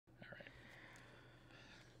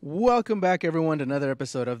Welcome back, everyone, to another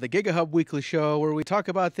episode of the GigaHub Weekly Show, where we talk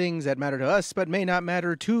about things that matter to us but may not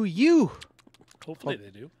matter to you. Hopefully they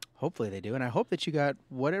do. Hopefully they do, and I hope that you got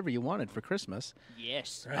whatever you wanted for Christmas.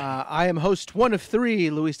 Yes. I am host 1 of 3,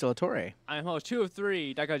 Luis De La Torre. I am host 2 of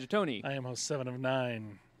 3, Dakaja Tony. I am host 7 of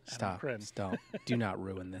 9. Stop. Stop. Do not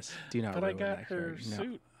ruin this. Do not But ruin I got that her character. No,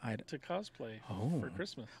 suit I to cosplay for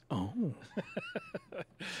Christmas. Oh.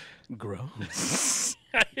 Gross.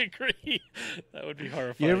 I agree. That would be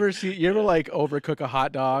horrifying. You ever like overcook a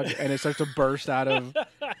hot dog and it starts to burst out of?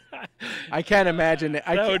 I can't imagine it.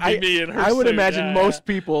 That would be me in her I would suit, imagine most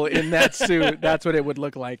people in that suit. That's what it would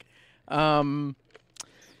look like.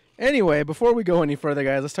 Anyway, before we go any further,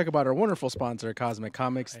 guys, let's talk about our wonderful sponsor, Cosmic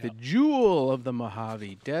Comics, the jewel of the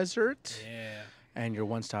Mojave Desert, and your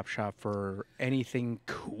one-stop shop for anything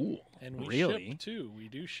cool. And we really ship too. We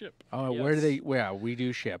do ship. Oh, Yes. where do they? Well, we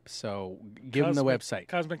do ship. So give them the website.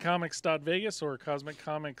 CosmicComics.Vegas or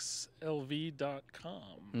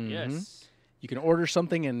CosmicComicsLV.com. Yes. You can order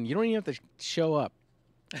something and you don't even have to show up.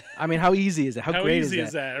 I mean, how easy is it? How great easy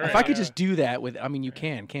is that? Right, If I could just do that with, I mean, you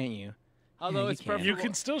can, can't you? Although you it's can. preferable. You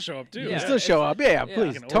can still show up too. You Yeah. can still show up. Yeah, yeah.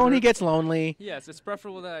 please. You can Tony order. gets lonely. Yes, it's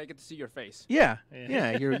preferable that I get to see your face. Yeah,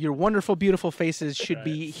 Yeah. your wonderful, beautiful faces should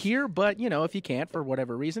be here, but if you can't for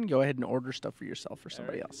whatever reason, go ahead and order stuff for yourself or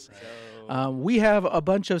somebody else. So, We have a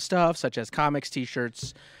bunch of stuff such as comics,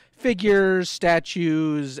 T-shirts, figures,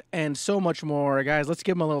 statues, and so much more. Guys, let's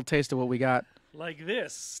give them a little taste of what we got. Like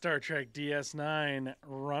this Star Trek DS9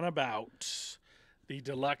 Runabout, the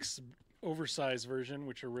deluxe oversized version,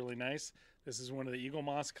 which are really nice. This is one of the Eagle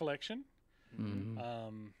Moss collection.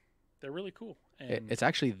 They're really cool. And It's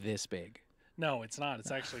actually this big. no, it's not.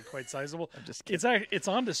 It's actually quite sizable. I'm just kidding. It's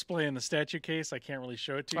on display in the statue case. I can't really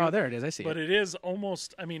show it to you. Oh, there it is. I see But it. it is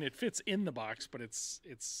almost. I mean, it fits in the box, but it's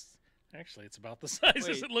actually it's about the size as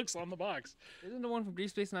Wait. it looks on the box. isn't the one from Deep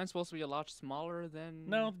Space Nine supposed to be a lot smaller than?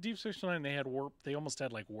 No, Deep Space Nine they had warp. They almost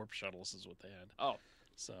had like warp shuttles, is what they had. Oh,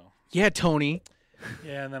 So Yeah, Tony.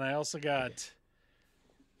 yeah, and then I also got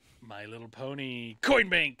My Little Pony Coin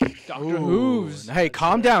Bank. Doctor Who's. Hey,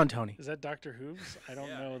 calm down, Tony. Is that Doctor Who's? I don't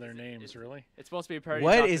Yeah, know their it's- names it's- really. It's supposed to be a parody.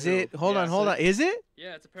 What of Doctor is Who. it? Hold Yeah, on, so hold on. Is it?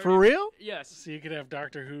 Yeah, it's a parody. For real? Yes. So you could have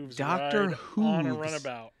Doctor Who's Dr. ride on a Who's.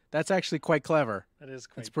 runabout. That's actually quite clever. That is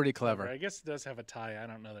quite That's pretty clever. I guess it does have a tie. I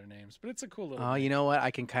don't know their names, but it's a cool little. Oh, you know what?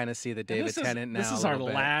 I can kind of see the And David this is- Tennant now. This is a our little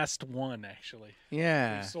bit. last one, actually.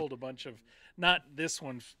 Yeah. We've sold a bunch of, not this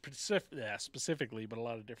one specifically, but a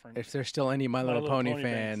lot of different. If there's still any My Little Pony fans,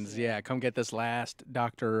 fans, yeah, come get this last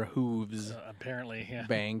Dr. Hooves Apparently, yeah.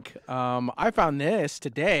 bank. I found this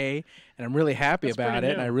today, and I'm really happy That's about pretty it,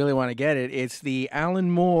 and new. I really want to get it. It's the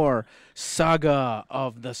Alan Moore Saga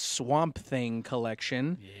of the Swamp Thing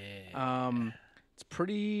collection. Yeah. It's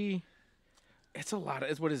pretty. It's a lot.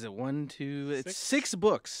 What is it? 1, 2. It's 6? 6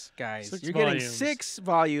 books, guys. 6 You're getting volumes. 6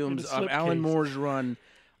 volumes In a of Alan slipcase. Moore's run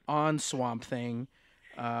on Swamp Thing.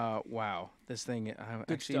 Wow, this thing.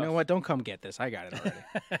 Actually, you know stuff. what? Don't come get this. I got it already.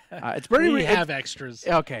 It's pretty. We have extras.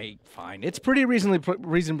 Okay, fine. It's pretty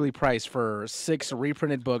reasonably priced for 6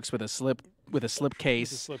 reprinted books with a slip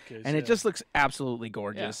case, slipcase, and it yeah. just looks absolutely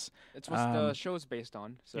gorgeous. It's what the show's based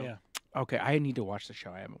on. So. Yeah. Okay, I need to watch the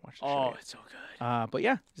show. I haven't watched the show. Oh, yet. it's so good. But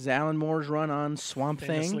yeah, this is Alan Moore's run on Swamp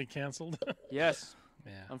Famously Thing. canceled. Yes.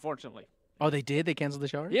 Yeah. Unfortunately. Oh, they did. They canceled the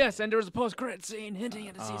show. already? Yes, and there was a post-credit scene hinting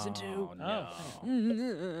at a season 2. Oh no!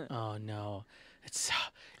 Mm. Oh no! It's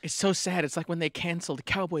so sad. It's like when they canceled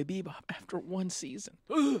Cowboy Bebop after 1 season.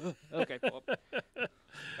 Okay. Well,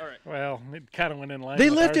 all right. Well, it kind of went in line. They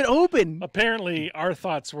with left our- it open. Apparently, our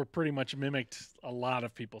thoughts were pretty much mimicked a lot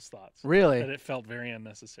of people's thoughts. Really? That it felt very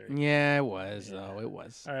unnecessary. Yeah, it was though. It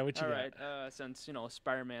was. All right, what you All got? right. Since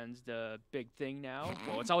Spider-Man's the big thing now.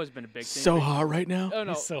 Well, it's always been a big thing. So but- hot right now. Oh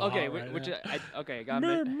no. He's so okay. hot right which now. I got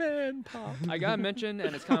Merman pop. I got mentioned,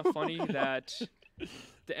 and it's kind of funny that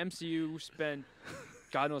the MCU spent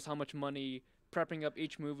God knows how much money prepping up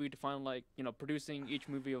each movie to finally, producing each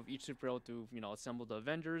movie of each superhero to, assemble the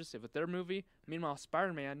Avengers with their movie. Meanwhile,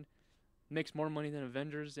 Spider-Man makes more money than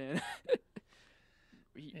Avengers, and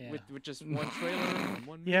with just one trailer and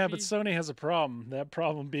one movie. Yeah, but Sony has a problem. That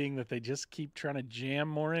problem being that they just keep trying to jam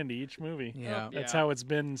more into each movie. Yeah. That's Yeah. how it's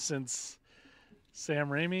been since Sam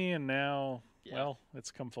Raimi, and now, Yeah. well,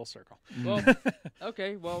 it's come full circle. Well,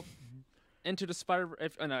 okay, well, into the Spider.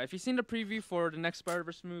 If you've seen the preview for the next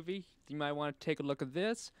Spider-Verse movie, you might want to take a look at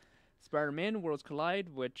this. Spider-Man: Worlds Collide,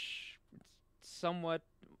 which somewhat,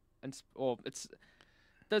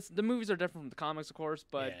 the movies are different from the comics, of course,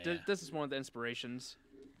 but Yeah. this is one of the inspirations.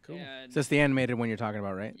 Cool. And, So that's the animated one you're talking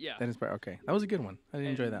about, right? Yeah. That is okay. That was a good one. I did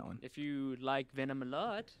enjoy and that one. If you like Venom a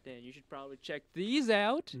lot, then you should probably check these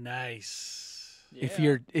out. Nice. If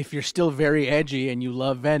you're still very edgy and you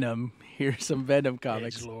love Venom, here's some Venom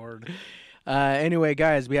comics. Edgelord. Anyway,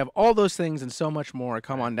 guys, we have all those things and so much more.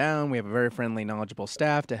 Come on down. We have a very friendly, knowledgeable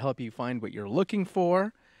staff to help you find what you're looking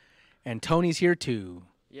for. And Tony's here too.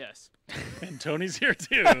 Yes. And Tony's here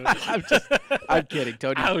too. I'm kidding,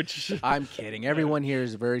 Tony. Ouch. I'm kidding. Everyone here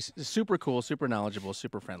is very super cool, super knowledgeable,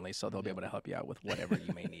 super friendly, so they'll be able to help you out with whatever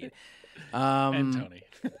you may need. And Tony.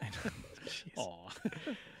 Jeez. Aw.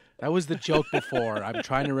 That was the joke before. I'm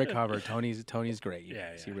trying to recover. Tony's great. You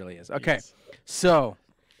Yeah, guys. yeah. He really is. Okay, Yes. so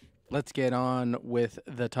let's get on with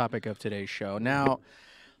the topic of today's show. Now,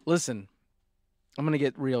 listen, I'm going to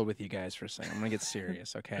get real with you guys for a second. I'm going to get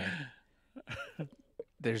serious, okay?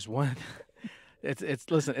 There's one.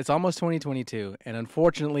 Listen, it's almost 2022, and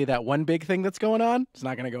unfortunately, that one big thing that's going on, it's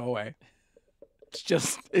not going to go away. It's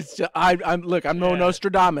just. I'm no Yeah.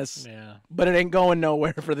 Nostradamus, Yeah. but it ain't going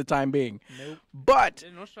nowhere for the time being. Nope. But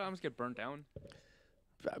Did Nostradamus get burnt down?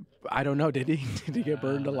 I don't know. Did he? Did he get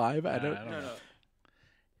burned alive? I don't. No, know.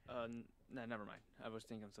 no. No, never mind. I was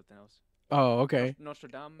thinking of something else. Oh, okay.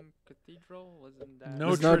 Nostradam Cathedral? Wasn't that?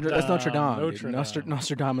 That's Notre Dame. Notre dude. Dame.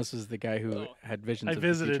 Nostradamus is the guy who Oh. had visions. I of the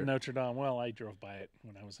visited future. Notre Dame. Well, I drove by it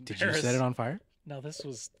when I was in Did Paris. you set it on fire? No, this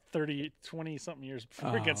was 20-something years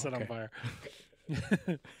before it Oh, got set on okay.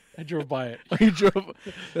 fire. I drove by it. You drove.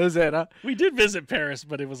 That was it, huh? We did visit Paris,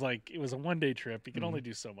 but it was a one-day trip. You can only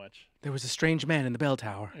do so much. There was a strange man in the bell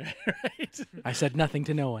tower. Right? I said nothing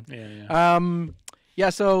to no one. Yeah. Yeah,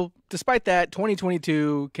 so despite that,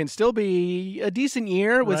 2022 can still be a decent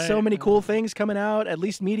year with so Right. many cool things coming out, at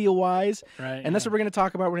least media-wise. Right. And that's what we're going to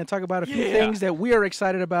talk about. We're going to talk about a few Yeah. things that we are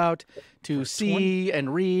excited about to For see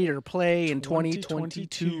and read or play in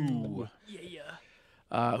 2022.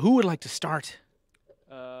 Yeah. Who would like to start?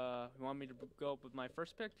 You want me to go with my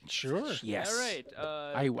first pick? Sure. Yes. All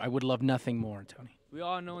right. I would love nothing more, Tony. We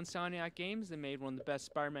all know Insomniac Games. They made one of the best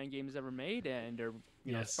Spider-Man games ever made, and they're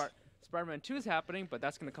Yes. Spider-Man 2 is happening, but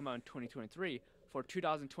that's going to come out in 2023. For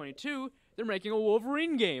 2022, they're making a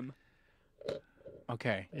Wolverine game.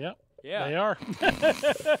 Okay. Yep. Yeah. They are.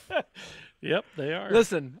 Yep, they are.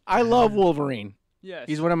 Listen, I love Wolverine. Yes.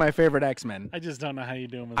 He's one of my favorite X-Men. I just don't know how you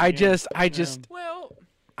do them. I just Well,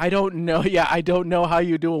 I don't know. Yeah, I don't know how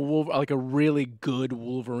you do a really good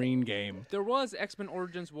Wolverine game, there was X-Men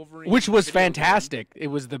Origins Wolverine, which was video game. fantastic. It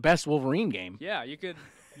was the best Wolverine game. Yeah, you could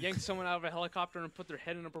yank someone out of a helicopter and put their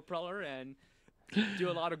head in a propeller and do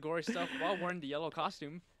a lot of gory stuff while wearing the yellow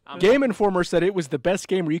costume. Game Informer said it was the best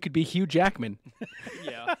game where you could be Hugh Jackman.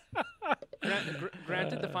 Yeah.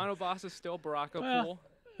 Granted, the final boss is still Baraka Well, Pool.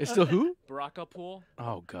 It's still who? Baraka Pool.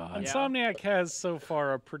 Oh God. Yeah. Insomniac has so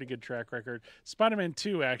far a pretty good track record. Spider-Man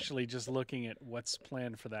 2, actually, just looking at what's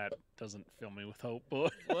planned for that, doesn't fill me with hope.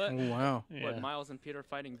 But What? Oh, wow. yeah. What, Miles and Peter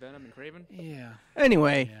fighting Venom and Kraven? Yeah.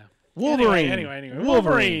 Anyway, Yeah. Wolverine. Anyway. Wolverine.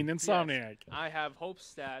 Wolverine. Insomniac. I have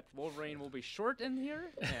hopes that Wolverine will be short in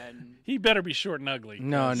here, and He better be short and ugly.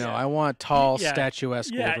 No, 'cause- no, I want tall, Yeah.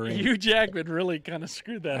 statuesque Yeah, Wolverine. Hugh Jackman really kind of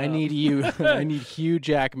screwed that I up. need you. I need Hugh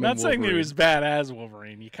Jackman. Not saying that he Wolverine. was bad as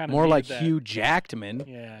Wolverine. You kind of More like that. Hugh Jackman.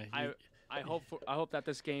 Yeah. I hope that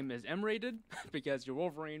this game is M-rated because you're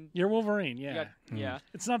Wolverine. You're Wolverine. You Yeah. got, yeah.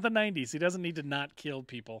 It's not the 90s. He doesn't need to not kill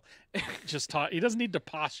people. Just talk. He doesn't need to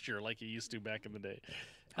posture like he used to back in the day.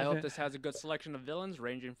 I hope this has a good selection of villains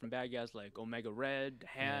ranging from bad guys like Omega Red,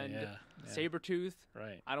 Hand, yeah. Sabretooth.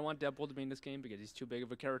 Right. I don't want Deadpool to be in this game because he's too big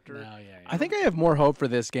of a character. No, yeah. I think I have more hope for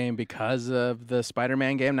this game because of the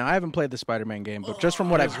Spider-Man game. Now, I haven't played the Spider-Man game, but just from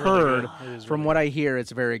what I've heard, from what I hear,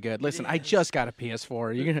 it's very good. Listen, I just got a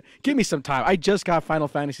PS4. You're gonna give me some time. I just got Final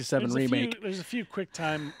Fantasy VII Remake. There's a few quick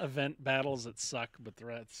time event battles that suck, but the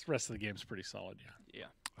rest of the game's pretty solid. Yeah.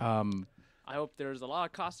 Um, I hope there's a lot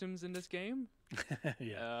of costumes in this game.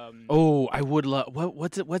 Yeah. oh, I would love.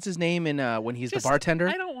 What's his name in when he's Just- the bartender?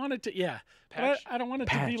 I don't want it to. Yeah. But Patch? I don't want it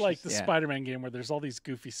to Patch, be like the yeah. Spider-Man game where there's all these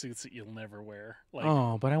goofy suits that you'll never wear. Like,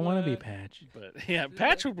 Oh, but I want to be what? Patch. but yeah,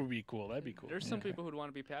 Patch would be cool. That'd be cool. There's some people who'd want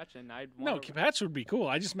to be Patch, and I'd No, want to. Patch would be cool.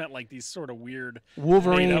 I just meant like these sort of weird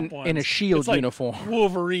Wolverine made-up ones. in a shield It's like uniform.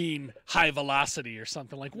 Wolverine High Velocity or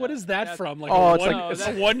something. Like, what is that that- from? Like, Oh, a it's one, like- it's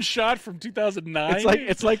a one shot from 2009.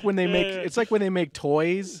 It's like when they make Yeah. it's like when they make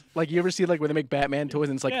toys. Like you ever see like when they make Batman toys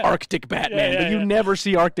and it's like Yeah. Arctic Batman, yeah, but you yeah. never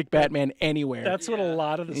see Arctic Batman anywhere. That's what a Yeah.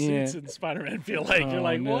 lot of the Yeah. suits in Spider-Man feel like. You're Oh,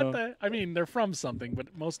 like, no. what the? I mean, they're from something, but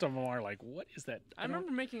most of them are like, what is that? I don't-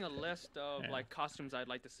 remember making a list of Yeah. like costumes I'd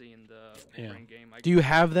like to see in the Yeah. Wolverine game. Do you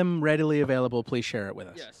have them readily available? Please share it with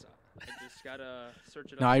us. Yes. I just gotta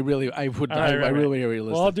search it No, up. I would. All I right, right, really really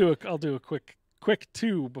Well, listen. I'll do a quick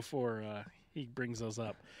two before he brings those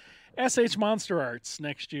up. SH Monster Arts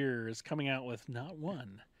next year is coming out with not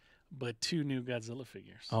one, but 2 new Godzilla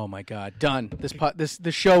figures. Oh my God, done. This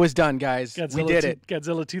show is done, guys. We did it.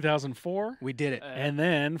 Godzilla 2004. We did it. And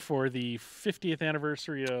then for the 50th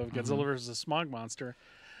anniversary of Mm-hmm. Godzilla vs. the Smog Monster,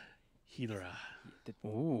 Hedorah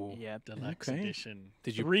Ooh. Yeah. Deluxe Okay. Edition.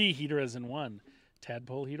 Did you- 3 Hedorahs in 1.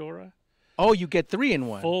 Tadpole Hedorah, Oh, you get 3 in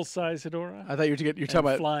 1. full-size Hedorah, I thought you're and talking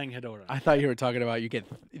about. Flying Hedorah. I thought you were talking about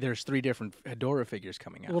there's 3 different Hedorah figures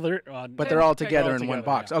coming out. Well, they're But they're all They're together all in one together,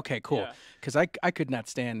 box. yeah. Okay, cool. Yeah. Because I could not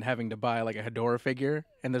stand having to buy like a Hedorah figure,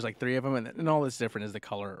 and there's like 3 of them, and all that's different is the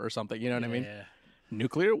color or something. You know what I mean? Yeah.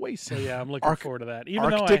 Nuclear waste. So yeah, I'm looking forward to that.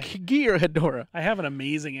 Even Arctic Gear Hedorah. though I have an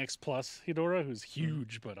amazing X Plus Hedorah who's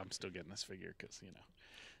huge, but I'm still getting this figure because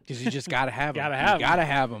Because you just gotta have them. Gotta have 'em. Gotta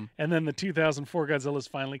have them. And then the 2004 Godzilla is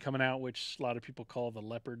finally coming out, which a lot of people call the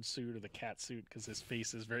leopard suit or the cat suit because his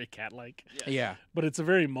face is very cat-like. Yes. Yeah. But it's a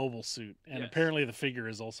very mobile suit, and Yes. apparently the figure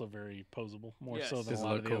is also very posable, more Yes. so than Does a it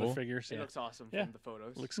lot look of the cool? other figures. It Yeah, looks awesome Yeah. from the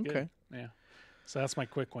photos. looks Okay. good. Yeah. So that's my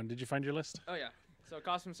quick one. Did you find your list? Oh yeah. So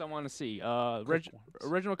costumes I want to see. Quick ones.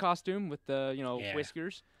 Original costume with the Yeah.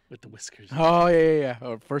 whiskers. With the whiskers. Oh yeah.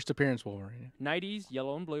 Oh, first appearance Wolverine. 90s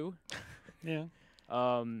yellow and blue. Yeah,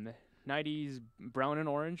 90s brown and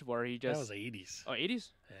orange where he that just was 80s. oh 80s.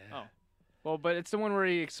 Yeah. Oh. Well, but it's the one where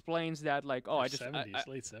he explains that like Or oh I just 70s,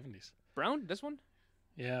 late 70s. brown this one.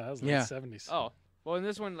 Yeah, that was Yeah. late 70s. Oh. Well, in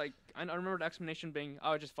this one, like I remember the explanation being,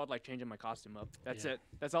 "Oh, I just felt like changing my costume up. That's Yeah. it.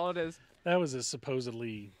 That's all it is." That was a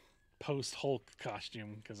supposedly post Hulk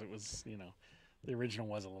costume because it was, the original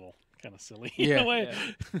was a little kind of silly. in Yeah. a way.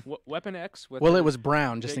 Yeah. Weapon X with Well, the it was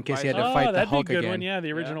brown, just in big case he had to Oh, fight the that'd Hulk be a good again. one. Yeah,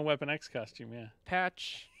 the original Weapon X costume. Yeah.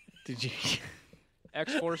 patch Did you?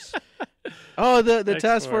 X Force. Oh, the task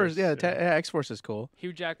X-Force, force. Yeah, yeah. X Force is cool.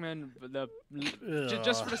 Hugh Jackman,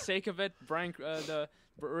 just for the sake of it, the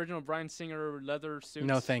original Bryan Singer leather suits.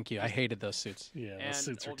 No, thank you. I hated those suits. Yeah, And those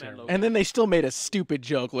suits are Old Man terrible. Logan. And then they still made a stupid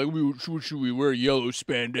joke like, should we wear yellow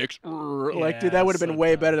spandex? Like, dude, Yeah, that would have been so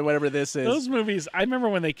way dumb. better than whatever this is. Those movies, I remember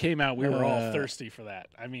when they came out, we were all Uh, thirsty for that.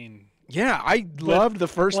 I mean, Yeah, I loved the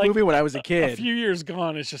first like, movie when I was a a kid. few years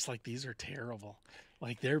gone, it's just like these are terrible.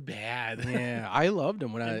 Like they're bad. Yeah, I loved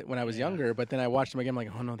them when I was Yeah. younger, but then I watched them again. I'm like,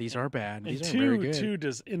 oh no, these are bad. And These are very good. two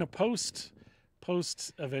does in a post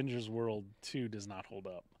Avengers world, 2 does not hold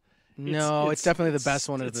up. No, it's definitely the best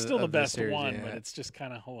one. It's of the, still the of best series, one, yeah. but it's just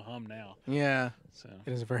kind of ho hum now. Yeah, So,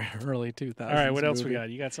 it is a very early 2000s. all right, what else we movie. got?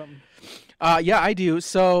 You got something? Yeah, I do.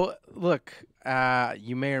 So, look,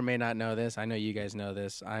 you may or may not know this. I know you guys know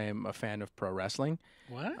this. I am a fan of pro wrestling.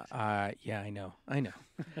 What? Yeah, I know.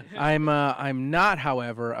 I'm not,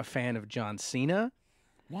 however, a fan of John Cena.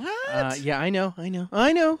 What? Yeah, I know.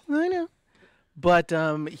 But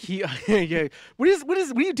he, yeah. What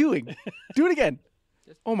are you doing? Do it again.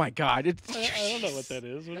 Oh my God! I don't know what that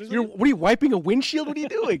is. What is What are you wiping a windshield? What are you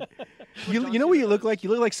doing? you know what you look like? You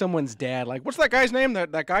look like someone's dad. Like, what's that guy's name?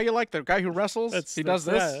 That guy you like? The guy who wrestles? He does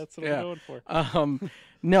this. Yeah, that's what I'm going for.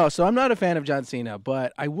 No, so I'm not a fan of John Cena,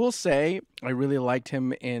 but I will say I really liked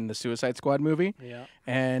him in the Suicide Squad movie, Yeah.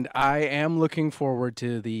 and I am looking forward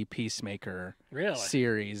to the Peacemaker Really?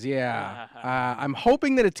 series. Yeah, I'm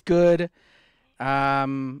hoping that it's good.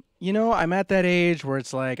 I'm at that age where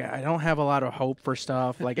it's like I don't have a lot of hope for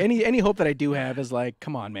stuff. Like any hope that I do have is like,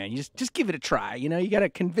 come on, man, you just give it a try. You got to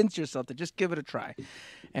convince yourself to just give it a try.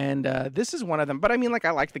 And this is one of them. But I mean, like,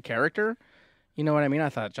 I like the character. You know what I mean? I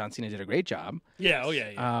thought John Cena did a great job. Yeah. Oh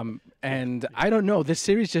yeah. And I don't know. This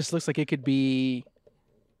series just looks like it could be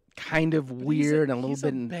kind of weird and a little he's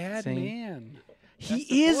bit a bad insane. man. He That's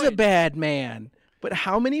the is a point. bad man. But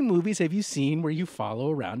how many movies have you seen where you follow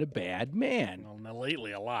around a bad man? Well, now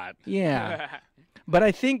lately, a lot. Yeah. But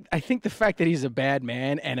I think the fact that he's a bad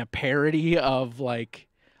man and a parody of like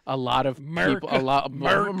a lot of people, a lot of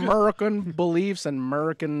American beliefs and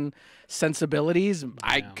American sensibilities,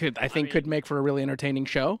 I think could make for a really entertaining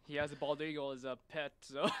show. He has a bald eagle as a pet,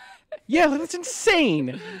 so Yeah, that's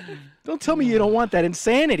insane. Don't tell me you don't want that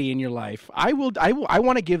insanity in your life. I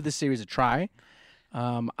want to give this series a try.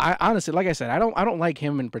 I honestly, like I said, I don't like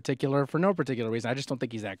him in particular for no particular reason. I just don't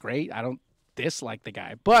think he's that great. I don't dislike the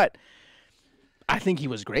guy, but I think he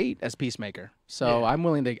was great as Peacemaker. So Yeah. I'm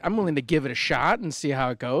willing to give it a shot and see how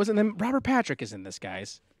it goes. And then Robert Patrick is in this,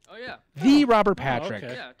 guys. oh yeah, The Robert Patrick.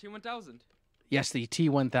 okay. yeah, T1000. Yes, the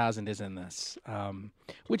T1000 is in this,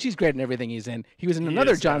 which he's great in everything he's in. He was in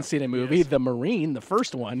another is, John yeah. Cena He movie, is. The Marine, the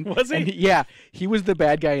first one. Was he? And yeah, he was the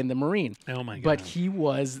bad guy in The Marine. Oh my god. But he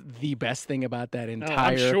was the best thing about that I'm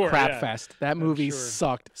entire sure, crap yeah. fest. That movie sure.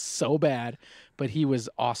 sucked so bad, but he was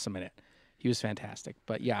awesome in it. He was fantastic.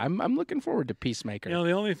 But yeah, I'm looking forward to Peacemaker.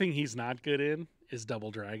 the only thing he's not good in is Double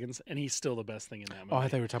Dragons, and he's still the best thing in that movie. Oh, I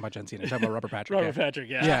thought you were talking about John Cena. You're talking about Robert Patrick. Robert yeah. Patrick,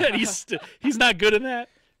 yeah. Yeah. And he's not good in that,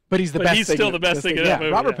 But he's the But best. he's thing still in- the best thing in Yeah, that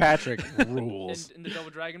movie, Robert yeah. Patrick rules. in the Double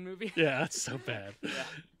Dragon movie. Yeah, that's so bad.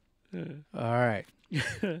 Yeah. All right,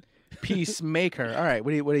 Peacemaker. All right,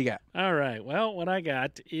 what do you got? All right. Well, what I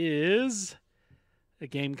got is a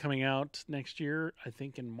game coming out next year, I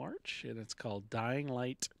think in March, and it's called Dying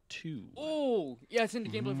Light 2. Oh, yeah, it's in the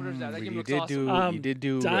gameplay footage. That game you looks did awesome. do. You did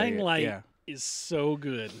do. Dying Light Yeah. is so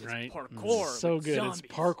good, It's right? parkour. So with good. Zombies.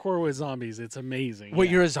 It's parkour with zombies. It's amazing. Wait,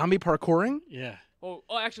 yeah. you're a zombie parkouring? Yeah. Oh,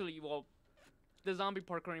 actually, well, the zombie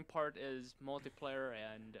parkouring part is multiplayer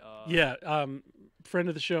and. Yeah. Friend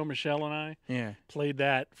of the show, Michelle and I Yeah. played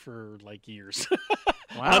that for like years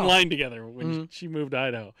Wow. online together when Mhm. she moved to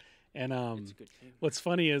Idaho. And It's a good game. what's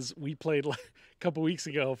funny is we played like a couple weeks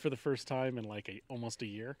ago for the first time in like almost a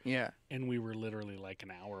year, Yeah. and we were literally like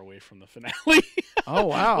an hour away from the finale. Oh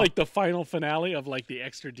wow. Like the final finale of like the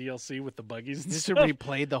extra DLC with the buggies and just stuff.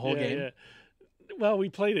 replayed the whole Yeah, game. yeah. Well, we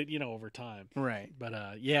played it, over time. Right.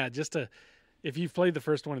 But yeah, if you've played the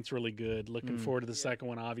first one, it's really good. Looking Mm. forward to the Yeah. second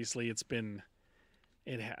one. Obviously,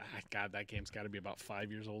 God, that game's got to be about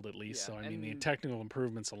 5 years old at least. Yeah, So I mean, the and- technical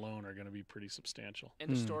improvements alone are going to be pretty substantial. And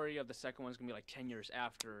the Hmm. story of the second one's gonna be like 10 years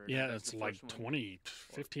after. Yeah, that's it's the like first one.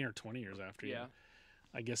 15 or 20 years after. Yeah,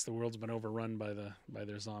 I guess the world's been overrun by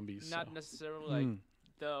their zombies. not so. necessarily like Mm.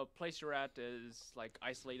 the place you're at is like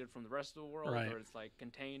isolated from the rest of the world, Right. or it's like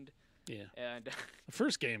contained. Yeah. And The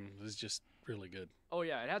first game was just really good. oh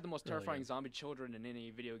yeah, it had the most Really terrifying good. zombie children in any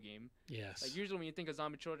video game. Yes. Like usually when you think of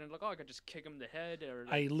zombie children, like oh I could just kick them in the head or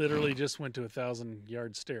I literally just went to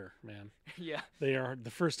 1,000-yard stare, man. yeah. They are the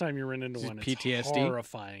first time you run into Is this one. It's PTSD?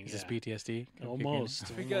 horrifying. Is this yeah. PTSD?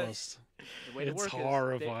 Almost. Because- Almost. The way they It's work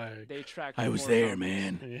horrifying. is they track. I more was there, zombies.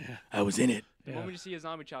 man. Yeah. I was in it. The Yeah. moment you see a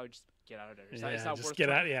zombie child, just get out of there. It's Yeah, not just worth get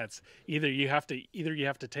trying. out. Yeah, it's either you have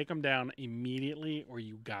to take them down immediately, or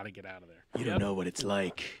you got to get out of there. You Yep. don't know what it's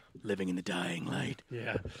like living in the dying light.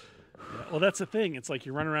 Yeah. Well, that's the thing. It's like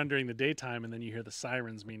you run around during the daytime, and then you hear the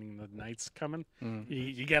sirens, meaning the night's coming. Mm.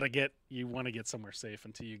 You want to get somewhere safe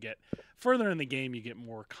until you get further in the game. You get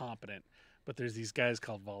more competent, but there's these guys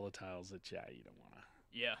called volatiles that you don't want to.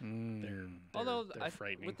 Yeah. Mm. Although they're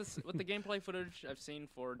frightening. with the gameplay footage I've seen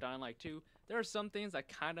for Dying Light 2, there are some things that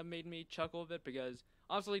kind of made me chuckle a bit because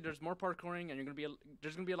obviously there's more parkouring and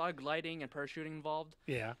there's gonna be a lot of gliding and parachuting involved.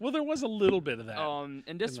 Yeah. Well, there was a little bit of that In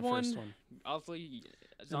in this the one, first one, obviously,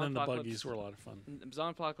 and then Zombie the Apocalypse. buggies were a lot of fun. In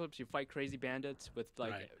Zombie Apocalypse, you fight crazy bandits with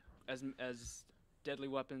like Right. as deadly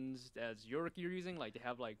weapons as you're using. Like they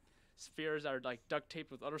have like spheres that are like duct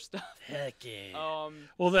taped with other stuff. Heck yeah. Um,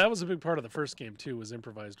 Well, that was a big part of the first game too. Was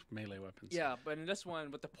improvised melee weapons. Yeah, but in this one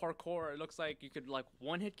with the parkour, it looks like you could like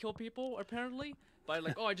one hit kill people apparently. By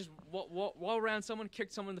like, oh, I just wall around someone,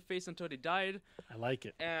 kicked someone in the face until they died, I like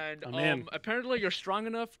it. and I'm in. apparently you're strong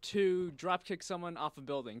enough to drop kick someone off a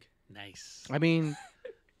building. Nice. I mean,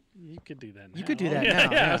 You could do that. Now. You could do that yeah, now,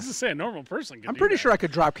 Yeah, yeah. I was just saying, a normal person could. I'm do pretty that. sure I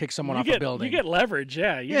could drop kick someone you off get, a building. You get leverage,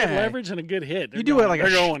 yeah. You get Yeah. leverage and a good hit. You do it like they're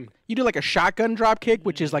a going. you do like a shotgun drop kick,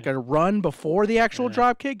 which is like a run before the actual Yeah.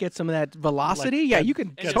 drop kick. Get some of that velocity. Like yeah, God- you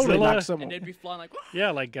can Godzilla totally knock and someone. And they'd be flying like,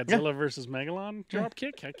 Yeah, like Godzilla versus Megalon drop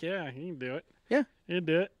kick. Heck yeah, you can do it. Yeah. You can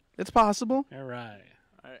do it. It's possible. All right.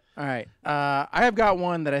 All right. I have got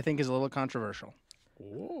one that I think is a little controversial.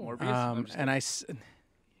 Whoa. Morbius. I'm just And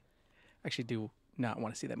actually do not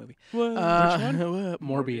want to see that movie. Which one?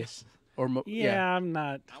 Morbius. Or Yeah, I'm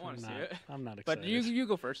not. I wanna I'm see not- it. I'm not excited. But you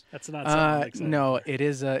go first. That's not something I'm excited no, for. it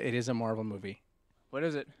is a Marvel movie. What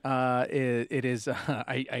is it? It is.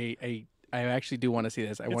 I actually do want to see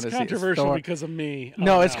this. I want It's to see controversial Thor. because of me.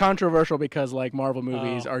 No, Oh, it's controversial because like Marvel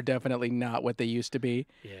movies Oh. are definitely not what they used to be.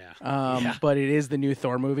 Yeah. Yeah. But it is the new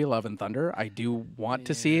Thor movie, Love and Thunder. I do want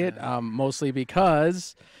to see it, mostly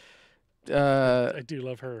because, I do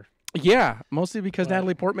love her. mostly because But-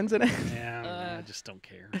 Natalie Portman's in it. Yeah, I just don't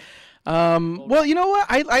care. Well, you know what?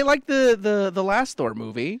 I like the last Thor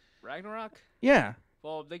movie. Ragnarok. Yeah.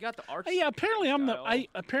 Well, they got the art. Yeah, apparently style.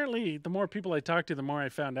 apparently the more people I talk to, the more I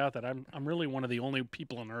found out that I'm really one of the only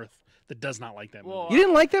people on Earth that does not like that Well, movie. You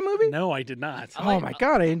didn't like that movie? No, I did not. I like- Oh my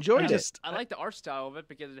god, I enjoyed I it. just I like the art style of it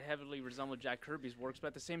because it heavily resembled Jack Kirby's works, but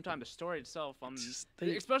at the same time, the story itself,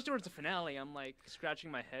 especially towards the finale, I'm like scratching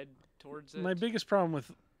my head towards it. my biggest problem with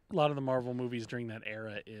a lot of the Marvel movies during that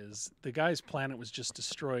era is the guy's planet was just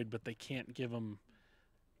destroyed, but they can't give him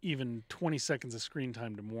even 20 seconds of screen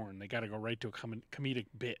time to mourn. They got to go right to a comedic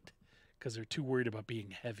bit because they're too worried about being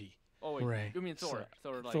heavy. Oh, wait, Right. you mean Thor?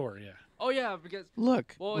 Thor, like, Thor, yeah. Oh yeah, because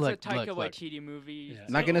Look, well, it's look, a Taika look. Waititi movie. Yeah.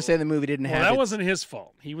 I'm not gonna say the movie didn't Well, have. that its- wasn't his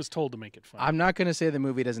fault. He was told to make it fun I'm not gonna say the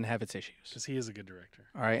movie doesn't have its issues. because he is a good director.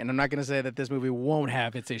 All right, and I'm not gonna say that this movie won't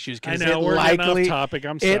have its issues I because know it we're getting off likely topic.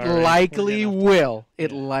 I'm sorry. it We're likely getting off will.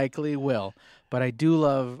 It Yeah. likely will. But I do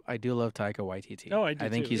love Taika Waititi. Oh, I do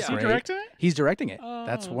think too. he's Is he great. directing it? He's directing it. Oh,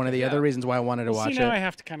 That's one of the okay. other reasons why I wanted to watch See, now I it.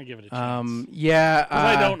 have to kind of give it a chance. Yeah. 'Cause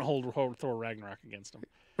I don't hold Thor Ragnarok against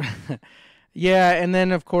him. Yeah, and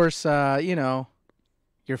then of course, you know,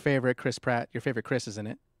 your favorite Chris Pratt. Your favorite Chris is in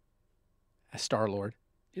it. As Star-Lord.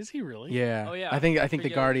 Is he really? Yeah. Oh, yeah. I think the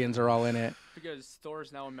Forget- Guardians are all in it. Because Thor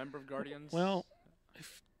is now a member of Guardians. Well,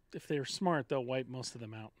 if they're smart, they'll wipe most of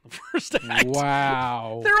them out in the first act.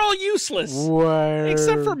 Wow. They're all useless. Word.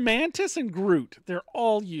 Except for Mantis and Groot. They're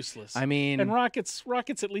all useless. I mean, and Rocket's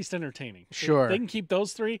at least entertaining. Sure. They can keep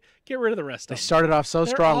those three. Get rid of the rest they of them. started off so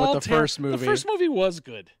They're strong all with the first movie. The first movie was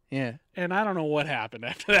good. Yeah. And I don't know what happened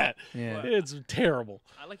after that. Yeah. What? It's terrible.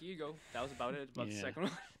 I like Ego. That was about it. About the Yeah. second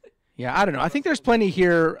one. Yeah, I don't know. I think there's plenty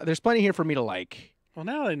here. There's plenty here for me to like. Well,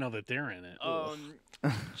 now they know that they're in it.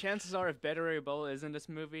 Chances are, if Beta Ray Bill is in this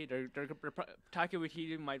movie, Taika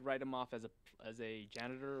Waititi might write him off as a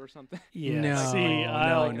janitor or something. Yeah. No, See, no.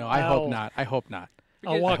 I hope not. I hope not.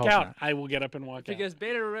 I'll Because- walk hope out. not. I will get up and walk Because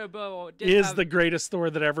Beta Ray Bill out. did Is have, the greatest Thor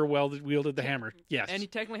that ever wielded the hammer. Yes. and he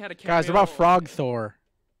technically had a cameo. Guys, what about Frog Thor?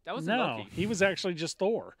 That was no, Loki. he was actually just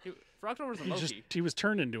Thor. Frog Thor was in Loki. He was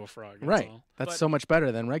turned into a frog. That's Right. all. That's But- so much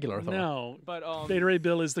better than regular Thor. No. But Beta Ray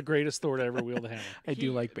Bill is the greatest Thor to ever wield a hammer. I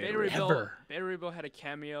do like Beta Ray. Bill. Ever. Beta Ray Bill had a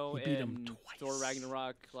cameo He beat him in twice. Thor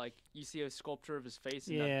Ragnarok. Like you see a sculpture of his face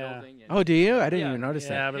in Yeah. that building. And Oh, do you? I didn't Yeah. even notice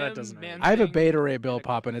that. Yeah, but that Him, doesn't really. Man- I have a thing. Beta Ray Bill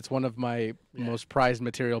pop, and it's one of my Yeah. most prized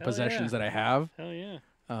material Hell possessions yeah. that I have. Hell yeah.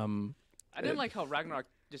 I didn't like how Ragnarok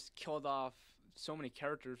just killed off so many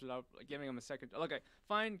characters without giving him a second. Okay,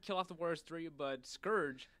 fine, kill off the Warriors 3, but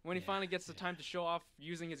Scourge, when he finally gets the time to show off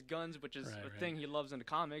using his guns, which is Right, a right. thing he loves in the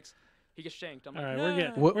comics, he gets shanked. I'm All like, right,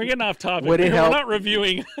 "Nah." What- we're getting off topic. would it here. help- We're not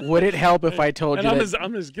reviewing. Would it help if I told and you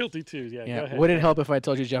I'm that? as guilty too. Yeah. Go Yeah. ahead. Would it help if I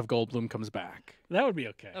told you Jeff Goldblum comes back? That would be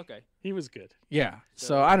okay. Okay. He was good. Yeah. So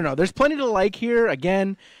So- I don't know. There's plenty to like here.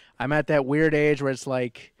 Again, I'm at that weird age where it's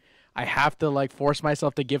like I have to like force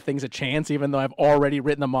myself to give things a chance, even though I've already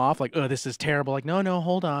written them off. Like, oh, this is terrible. Like, no,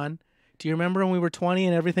 hold on. Do you remember when we were 20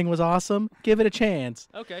 and everything was awesome? Give it a chance.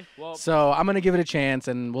 Okay. Well, So I'm gonna give it a chance,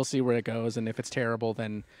 and we'll see where it goes. And if it's terrible,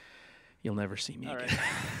 then you'll never see me all again. right.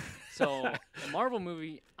 So, a Marvel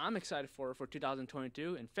movie I'm excited for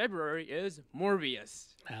 2022 in February is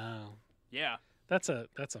Morbius. Oh, Yeah. that's a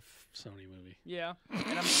Sony movie. Yeah.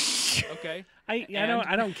 And I'm okay. I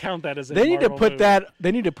And- don't count that as a They need to Marvel put movie. that.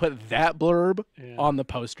 They need to put that blurb Yeah. on the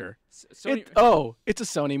poster. Sony, It's a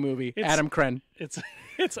Sony movie. It's- Adam Kren. It's a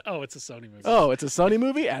Sony movie. Oh, it's a Sony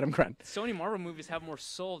movie. Adam Kren. Sony Marvel movies have more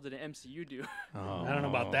soul than the MCU do. Oh, I don't know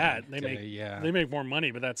about that. They make more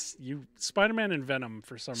money, but that's Spider-Man and Venom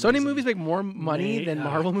for some reason. Sony movies make more money May- than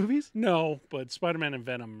Marvel movies. No, but Spider-Man and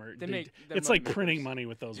Venom are. They make their it's like money printing makers. money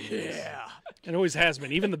with those movies. Yeah, it always has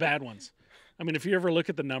been. Even the bad ones. I mean, if you ever look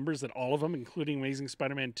at the numbers that all of them, including Amazing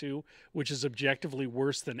Spider-Man 2, which is objectively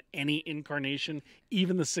worse than any incarnation,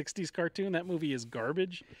 even the '60s cartoon, that movie is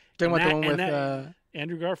garbage. Talking about the And one with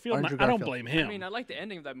Andrew Garfield. Andrew I don't Garfield. blame him. I mean, I like the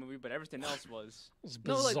ending of that movie, but everything else was it was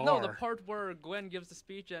no, bizarre. no. The part where Gwen gives the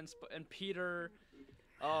speech and Peter,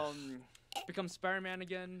 becomes Spider-Man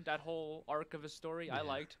again. That whole arc of his story, I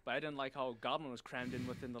liked, but I didn't like how Goblin was crammed in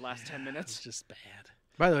within the last 10 It's minutes. just bad.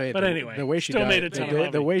 By the way, But anyway, the way she still died, made a ton of the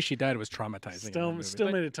money. way she died was traumatizing. in that movie. Still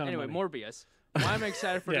But made a ton anyway, of money. Morbius. Why am I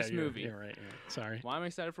excited for Yeah, this you're- movie? You're right. Sorry. Why am I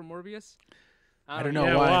excited for Morbius? I don't know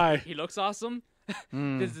Yeah, why. why? He looks awesome.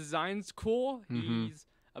 Mm. His design's cool. Mhm. He's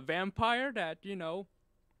a vampire that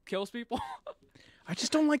kills people. I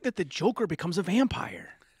just don't like that the Joker becomes a vampire.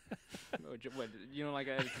 What, you know, like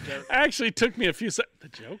a Joker? Actually, took me a few seconds. The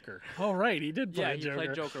Joker. Oh, right. He did play Yeah, a he Joker.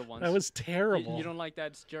 played Joker once. That was You- terrible. You don't like that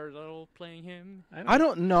it's Jared Leto playing him? I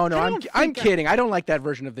don't. No. I don't I'm think I- kidding. I don't like that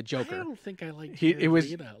version of the I Joker. don't think I like He- it was-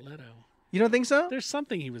 Leto. You don't think so? There's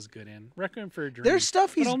something he was good in. Requiem for a Dream. There's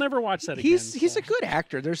stuff but he's. I'll never watch that He's again. he's so. a good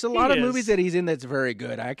actor. There's a lot of is. movies that he's in that's very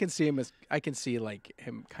good. I can see him as like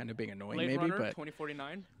him kind of being annoying Blade maybe, Runner, but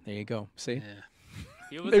 2049. there you go. See, Yeah.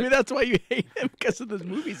 He was maybe that's why you hate him because of the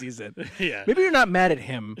movies he's in. Yeah. Maybe you're not mad at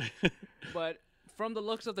him. But from the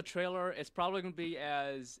looks of the trailer, it's probably going to be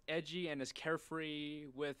as edgy and as carefree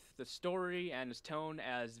with the story and his tone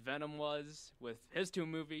as Venom was with his two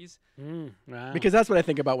movies. Wow. Because that's what I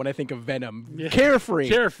think about when I think of Venom. Yeah. Carefree.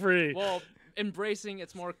 Carefree. Well, embracing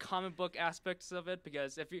its more comic book aspects of it,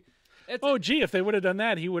 because if you, it's Oh, gee, if they would have done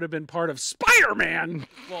that, he would have been part of Spider-Man.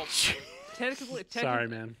 well, Sorry,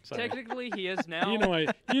 man. Sorry. Technically, he is now.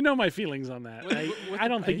 You know my feelings on that. With I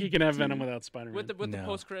don't the- think you can have Venom without Spider-Man. with the No.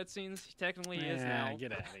 post-credit scenes, technically he is now.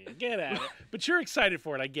 Get out of here. Get out of here. But you're excited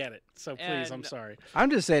for it. I get it. So please, I'm And- sorry. I'm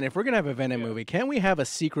just saying, if we're gonna have a Venom movie, can't we have a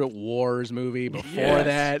Secret Wars movie before Yes.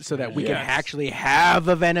 that, so that we can Yes. actually have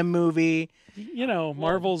a Venom movie? You know,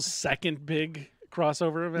 Marvel's second big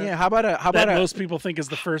crossover event. Yeah. How about that a most people think is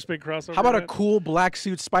the first big crossover. how about a event. cool black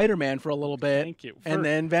suit Spider-Man for a little bit? Thank you. And For-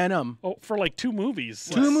 then Venom. Oh, for like 2 movies.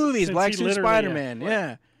 Two movies, Since black he suit literally- Spider-Man. What?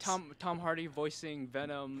 Yeah. Tom Hardy voicing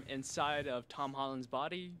Venom inside of Tom Holland's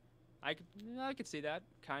body. I could see that,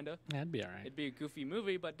 kinda. That'd be all right. It'd be a goofy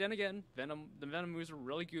movie, but then again, the Venom movies were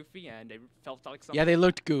really goofy, and they felt like something. Yeah, they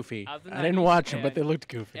looked goofy. Out of the I didn't 90s, watch them, but and- they looked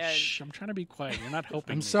goofy. and- Shh, I'm trying to be quiet. You're not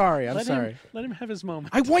helping. I'm me. sorry. I'm Let sorry. Let him have his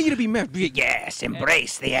moment. I want you to be yes,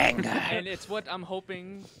 embrace the anger. And it's what I'm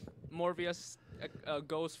hoping Morbius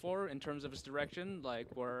goes for in terms of his direction, like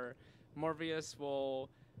where Morbius will,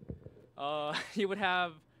 he would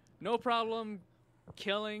have no problem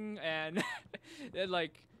killing and and,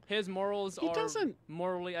 like his morals He are doesn't-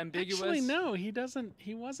 morally ambiguous. Actually, no, he doesn't.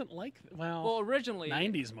 He wasn't like. Well, originally,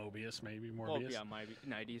 90s Mobius, maybe Morbius. well, yeah, maybe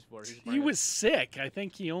 90s where He was sick. I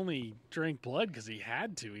think he only drank blood because he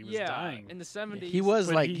had to. He was dying. in the 70s. He was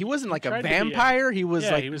But like he- he wasn't he like a tried to be a- vampire. He was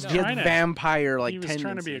Yeah, like he was he had trying to- vampire like he was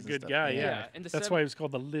trying to be a tendencies and good stuff. guy. Yeah, Yeah, in the that's sev- why he was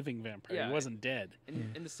called the living vampire. Yeah, He wasn't dead.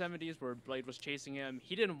 in the 70s where Blade was chasing him,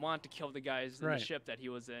 he didn't want to kill the guys in Right. the ship that he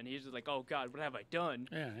was in. He was just like, "Oh God, what have I done?"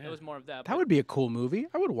 Yeah, yeah. It was more of that. That would be a cool movie.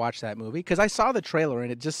 I would watch that movie because I saw the trailer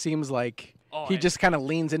and it just seems like he just kind of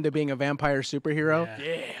leans into being a vampire superhero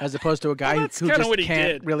Yeah. as opposed to a guy Well, who that's kinda just what he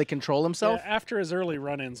can't did. really control himself. Yeah, after his early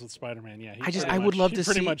run-ins with Spider-Man, yeah. He I pretty would much- love he to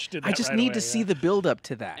pretty see. much did I that just right need away, to see yeah. the build up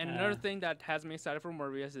to that. And another thing that has me excited for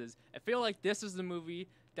Morbius is I feel like this is the movie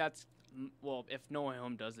that's well, if No Way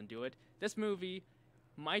Home doesn't do it, this movie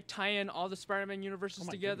might tie in all the Spider-Man universes Oh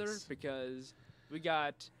my together goodness. because we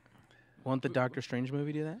got Won't the Doctor Strange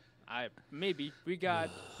movie do that? we got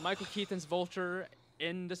Michael Keaton's Vulture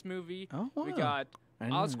in this movie. Oh, We wow. got I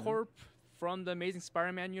didn't know that. Oscorp from the Amazing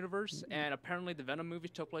Spider-Man universe, and apparently the Venom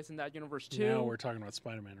movies took place in that universe too. Now we're talking about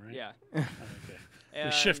Spider-Man, right? Yeah. Okay. We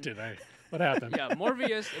And- shifted. What happened? Yeah,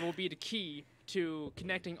 Morbius it will be the key to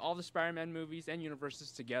connecting all the Spider-Man movies and universes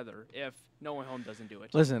together if No Way Home doesn't do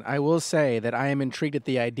it. Listen, I will say that I am intrigued at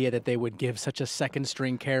the idea that they would give such a second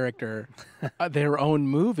string character their own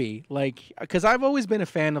movie. Like, because I've always been a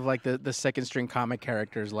fan of like the second string comic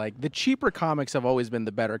characters. Like, the cheaper comics have always been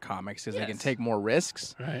the better comics because they can Yes. take more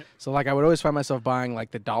risks. Right. So, like, I would always find myself buying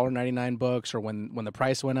like the $1.99 books, or when the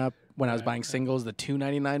price went up, when I was Right, buying singles, the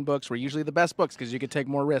 $2.99 books were usually the best books because you could take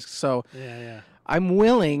more risks. So, Yeah. I'm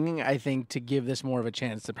willing, I think, to give this more of a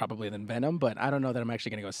chance to probably than Venom, but I don't know that I'm actually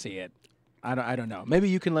going to go see it. I don't know. Maybe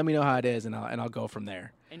you can let me know how it is, and I'll go from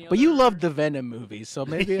there. Any But you other- loved the Venom movies, so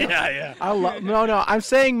maybe Yeah. no. I'm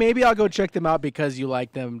saying maybe I'll go check them out because you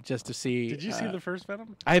like them, just to see. Did you see the first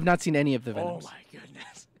Venom? I have not seen any of the Oh Venoms. my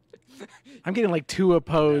goodness. I'm getting like two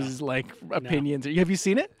opposed opinions. Have you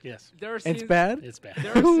seen it? Yes. There are It's scenes, bad. It's bad.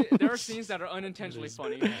 there are scenes that are unintentionally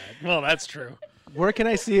funny. Well, that's true. Where can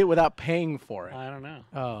I see it without paying for it? I don't know.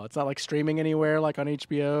 Oh, it's not like streaming anywhere, like on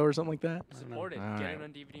HBO or something like that. Support it. All Get right. it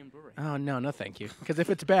on DVD and Blu-ray. Oh no, thank you. Because if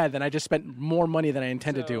it's bad, then I just spent more money than I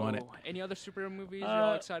intended to on it. So, any other superhero movies you're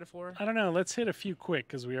all excited for? I don't know. Let's hit a few quick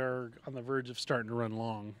because we are on the verge of starting to run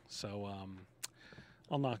long. So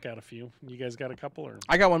I'll knock out a few. You guys got a couple or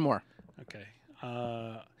I got one more. okay?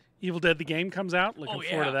 Evil Dead the game comes out. Looking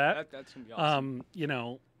forward to that. That's gonna be awesome. You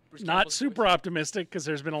know, Bruce not Campbell's super voice. optimistic because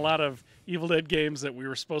there's been a lot of Evil Dead games that we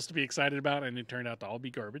were supposed to be excited about, and it turned out to all be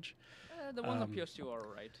garbage. The ones on PS2 are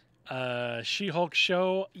alright. She-Hulk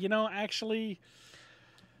show. You know, actually,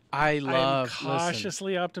 I I'm love.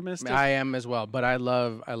 cautiously optimistic. Listen, I am as well, but I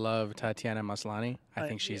love Tatiana Maslany. I I-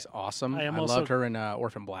 think she's awesome. I I am loved also- her in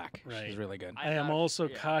Orphan Black. Right. She's really good. I am thought- also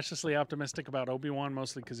yeah. cautiously optimistic about Obi-Wan,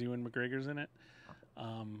 mostly because Ewan McGregor's in it.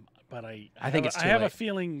 But I think have, it's I too have a late.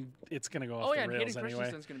 feeling it's going to go off Oh yeah, the and rails Hayden anyway.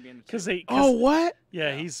 Christensen's gonna be in it. Because too. they, Oh, what?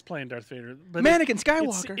 yeah, he's playing Darth Vader. But Mannequin it's-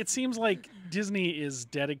 Skywalker. It seems like Disney is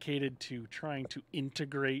dedicated to trying to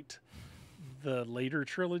integrate the later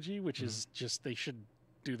trilogy, which is just they should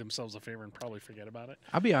do themselves a favor and probably forget about it.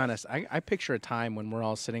 I'll be honest. I picture a time when we're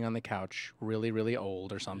all sitting on the couch, really, really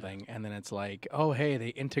old or something, and then it's like, oh, hey, they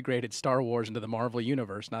integrated Star Wars into the Marvel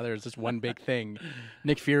universe. Now there's this one big thing.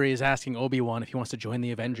 Nick Fury is asking Obi-Wan if he wants to join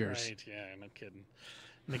the Avengers. Right? Yeah, no kidding.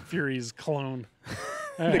 Nick Fury's clone.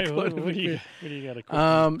 All right, clone what of do Nick you got? A quick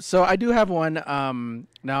one? So I do have one.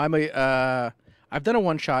 Now I've done a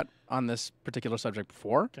one shot on this particular subject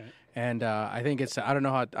before, Okay. and I think it's I don't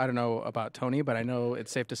know about Tony, but I know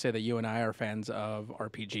it's safe to say that you and I are fans of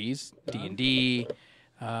RPGs, D&D,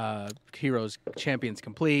 Heroes, Champions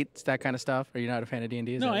Complete, it's that kind of stuff. Are you not a fan of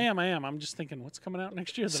D&D? No, I am. I'm just thinking, what's coming out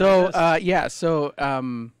next year? that I So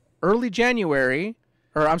missed? early January,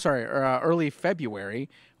 or I'm sorry, early February,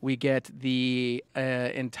 we get the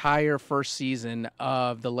entire first season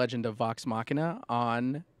of The Legend of Vox Machina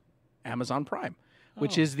on Amazon Prime,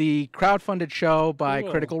 which Oh. is the crowdfunded show by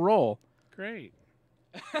Cool. Critical Role. Great.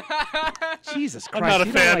 Jesus Christ! I'm not a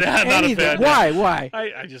you don't fan. like I'm not a anything. fan. Why? Why? I'm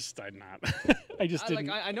not. I just didn't.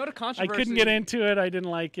 I know the I controversy. couldn't get into it. I didn't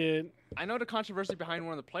like it. I know the controversy behind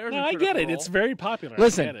one of the players. No, in I get Critical it. Role. It's very popular. I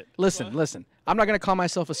get Listen, it. listen. I'm not going to call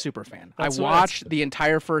myself a super fan. That's I what watched the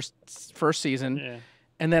entire first season. Yeah.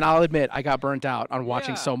 And then I'll admit I got burnt out on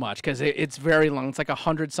watching Yeah. so much because it's very long. It's like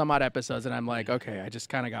 100 some odd episodes, and I'm like, okay, I just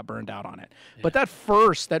kind of got burned out on it. But that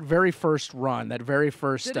very first run, that very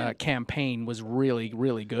first Didn't- campaign was really,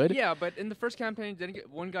 really good. Yeah, but in the first campaign,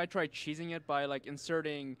 one guy tried cheesing it by like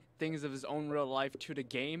inserting things of his own real life to the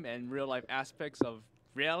game and real life aspects of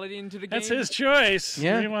reality into the That's game. his choice.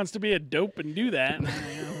 Yeah. He wants to be a dope and do that.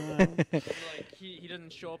 Like he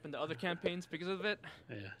doesn't show up in the other campaigns because of it.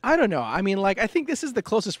 Yeah. I don't know. I mean, like, I think this is the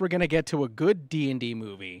closest we're gonna get to a good D&D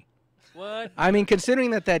movie. What? I mean,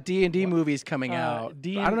 considering that D&D movie is coming out,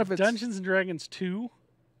 I don't know if it's Dungeons and Dragons 2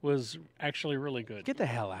 was actually really good. Get the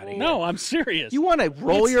hell out of here. No, I'm serious. You want to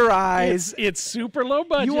roll It's- your eyes. It's super low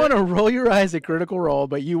budget. You want to roll your eyes at Critical Role,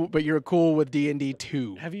 but you're cool with D&D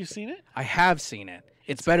 2. Have you seen it? I have seen it.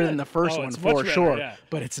 It's better than the first Oh, one it's much for better, sure, yeah.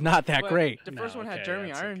 but it's not that But great. The first No, one had okay, Jeremy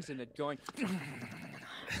that's Irons in it going.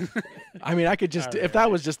 I mean, I could just if that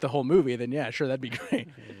was just the whole movie, then yeah, sure, that'd be great.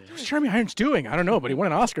 What's Jeremy Irons doing? I don't know, but he won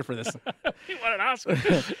an Oscar for this. He won an Oscar.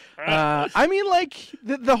 I mean, like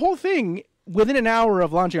the whole thing within an hour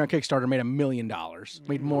of launching on Kickstarter made $1 million,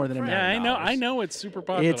 made more than $1 million. Yeah, I know it's super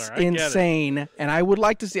popular. It's I get it. insane, and I would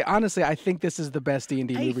like to see. Honestly, I think this is the best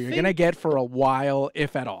D&D movie you're gonna think- get for a while,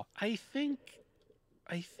 if at all. I think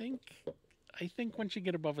once you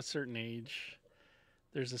get above a certain age,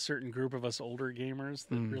 there's a certain group of us older gamers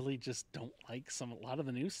that really just don't like a lot of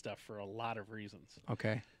the new stuff for a lot of reasons.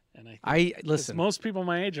 Okay, And I think I 'cause listen. most people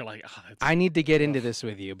my age are like, oh, that's I need to get into this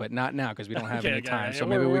with you, but not now because we don't have Okay, any okay, time. yeah, So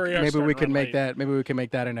we're- we are maybe starting we to can run make late. that maybe we can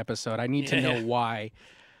make that an episode. I need to Yeah. know why.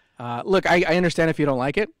 Look, I understand if you don't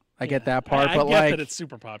like it. I get that part, I but get like that it's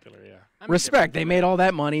super popular. Yeah. I'm respect. They made all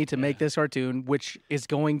that money to make this cartoon, which is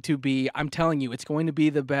going to be. I'm telling you, it's going to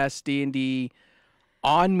be the best D&D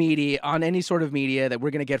on media, on any sort of media that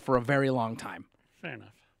we're going to get for a very long time. Fair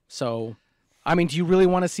enough. So, I mean, do you really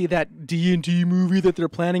want to see that D&D movie that they're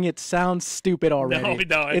planning? It sounds stupid already.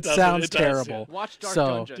 No, it doesn't. sounds It does, terrible. Watch Dark So-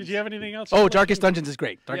 Dungeon. Did you have anything else? Oh, you're Darkest looking- Dungeons is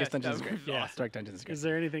great. Darkest Yeah, Dungeons is that great. would be Yeah. awesome. Dark Dungeons is great. Is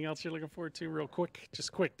there anything else you're looking forward to, real quick?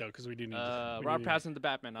 Just quick though, because we do need. Robert Pattinson, the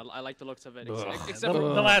Batman. I like the looks of it. Ugh. Except The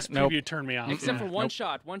for last Nope. preview turned me off. except yeah. for one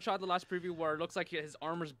shot. One shot, the last preview where it looks like his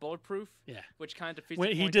armor's bulletproof. Yeah. Which kind of defeats When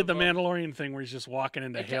the he point did the of, Mandalorian thing where he's just walking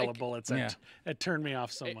into It- hail it- of bullets. Yeah. It turned me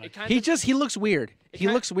off so It, much. it kind He of he looks weird. He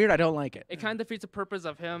kind- looks weird. I don't like it. it kind of defeats the purpose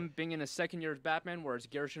of him being in his second year as Batman, whereas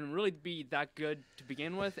Garrett shouldn't really be that good to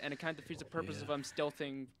begin with, and it kind of defeats the purpose of him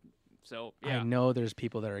stealthing. So yeah, I know there's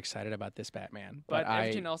people that are excited about this Batman, but but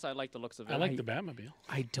everything else, I like the looks of it. I like the Batmobile.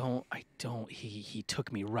 I don't. He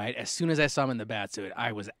took me right as soon as I saw him in the Batsuit.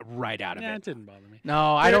 I was right out of Yeah, it. it didn't bother me.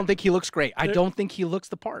 No, I There- don't think he looks great. I there- don't think he looks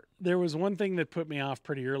the part. There was one thing that put me off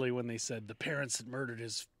pretty early when they said the parents that murdered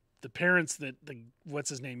the parents that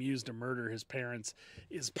what's his name used to murder his parents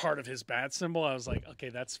is part of his bat symbol. I was like, okay,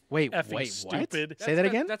 that's Wait, effing what? stupid. Say that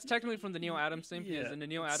again? That's technically from the Neil Adams thing. Because Yeah, in the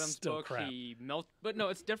Neil it's Adams still book, crap. he but no,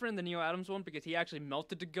 it's different in the Neil Adams one because he actually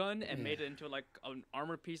melted the gun and made it into like an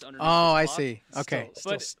armor piece underneath. Oh, I his cloth. see. Okay.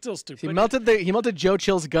 Still stupid. He melted Joe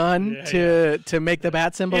Chill's gun Yeah, to make the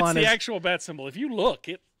bat symbol It's on the his. actual bat symbol. If you look,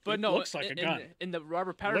 it But it no, looks like a gun. In the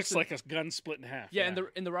Robert It Patterson, looks like a gun split in half. yeah,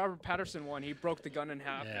 in the Robert Patterson one, he broke the gun in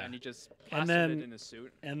half Yeah. and he just And plastered then- it in his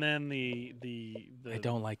suit. And then the I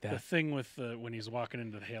don't like the that. thing with when he's walking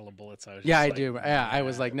into the hail of bullets. I was Yeah, just I like, do. Yeah, I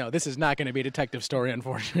was like, no, this is not going to be a detective story,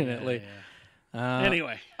 unfortunately.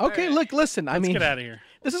 Anyway, Okay, look, listen. I let's mean, get out of here.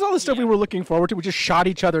 this is all the stuff we were looking forward to. We just shot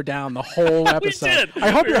each other down the whole episode. did. I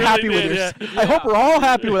hope We you're really happy with did, this. I hope we're all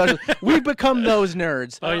happy with us. We've become those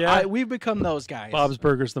nerds. Oh, yeah? We've become those guys. Bob's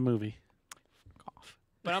Burgers, the movie.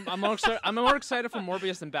 But I'm more excited for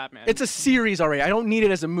Morbius than Batman. It's a series already. I don't need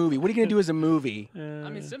it as a movie. What are you going to do as a movie? I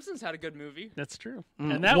mean, Simpsons had a good movie. That's true.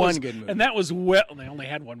 Mm, And that one was good movie. And that was well. They only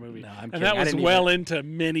had one movie. No, I'm and kidding. that I was didn't well into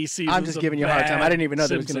many seasons. I'm just of giving you a hard time. I bad didn't even know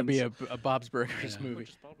there was going to Simpsons. be a Bob's Burgers movie. Which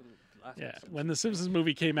is probably the last Yeah, episode. when the Simpsons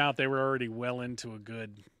movie came out, they were already well into a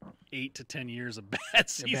good 8 to 10 years of bad A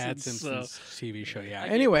seasons. Bad so Simpsons TV show. Yeah. I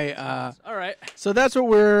get Anyway, All right. so that's what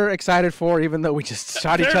we're excited for, even though we just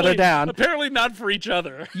shot each other apparently- down. Apparently not for each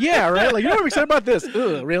other. Yeah, right. Like, you know what I'm excited about this?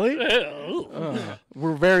 Ugh, really? But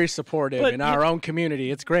We're very supportive But in you- our own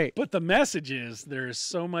community. It's great. the message is there is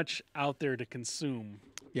so much out there to consume,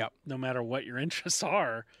 Yep. no matter what your interests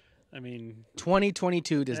are. I mean,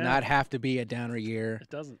 2022 does Yeah. not have to be a downer year. it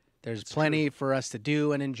doesn't. There's It's plenty for us to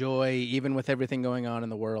do and enjoy, even with everything going on in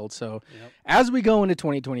the world. So, Yep. as we go into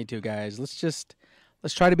 2022, guys,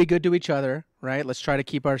 let's try to be good to each other, right? Let's try to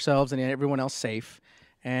keep ourselves and everyone else safe,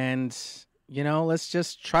 and let's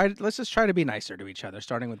just try to be nicer to each other,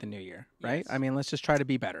 starting with the new year, right? Yes. I mean, let's just try to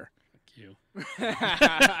be better. You.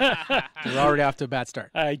 We're already off to a bad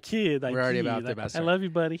start. I kid. We're already about to bust I her. love you,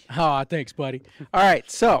 buddy. Oh, thanks, buddy. All right,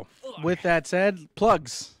 so with that said,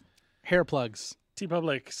 plugs, hair plugs.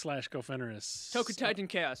 TeePublic/GoFenris. Toku Titan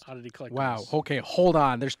Cast. Oddity Collectors. Wow. Okay, hold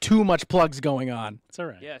on. There's too much plugs going on. It's all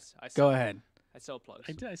right. Yes, I Go sell, ahead. I sell plugs.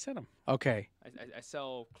 I said them. Okay. I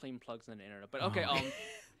sell clean plugs on the internet. But okay,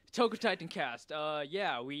 Toku Titan Cast.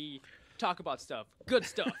 Yeah, we talk about stuff. Good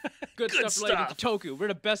stuff. Good stuff related to Toku. We're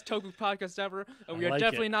the best Toku podcast ever. And we I are like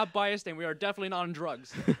definitely it. not biased, and we are definitely not on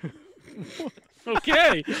drugs.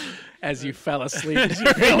 Okay. As you fell asleep As you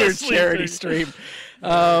during fell your asleep charity during- stream.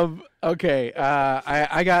 Okay.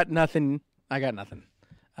 I got nothing. The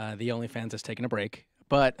OnlyFans has taken a break.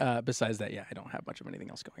 But besides that, yeah, I don't have much of anything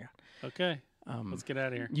else going on. Okay. Let's get out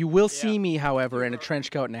of here. You will see Yeah. me, however, in a trench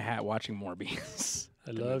coat and a hat watching Morbius. I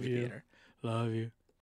at the love movie you. theater. Love you.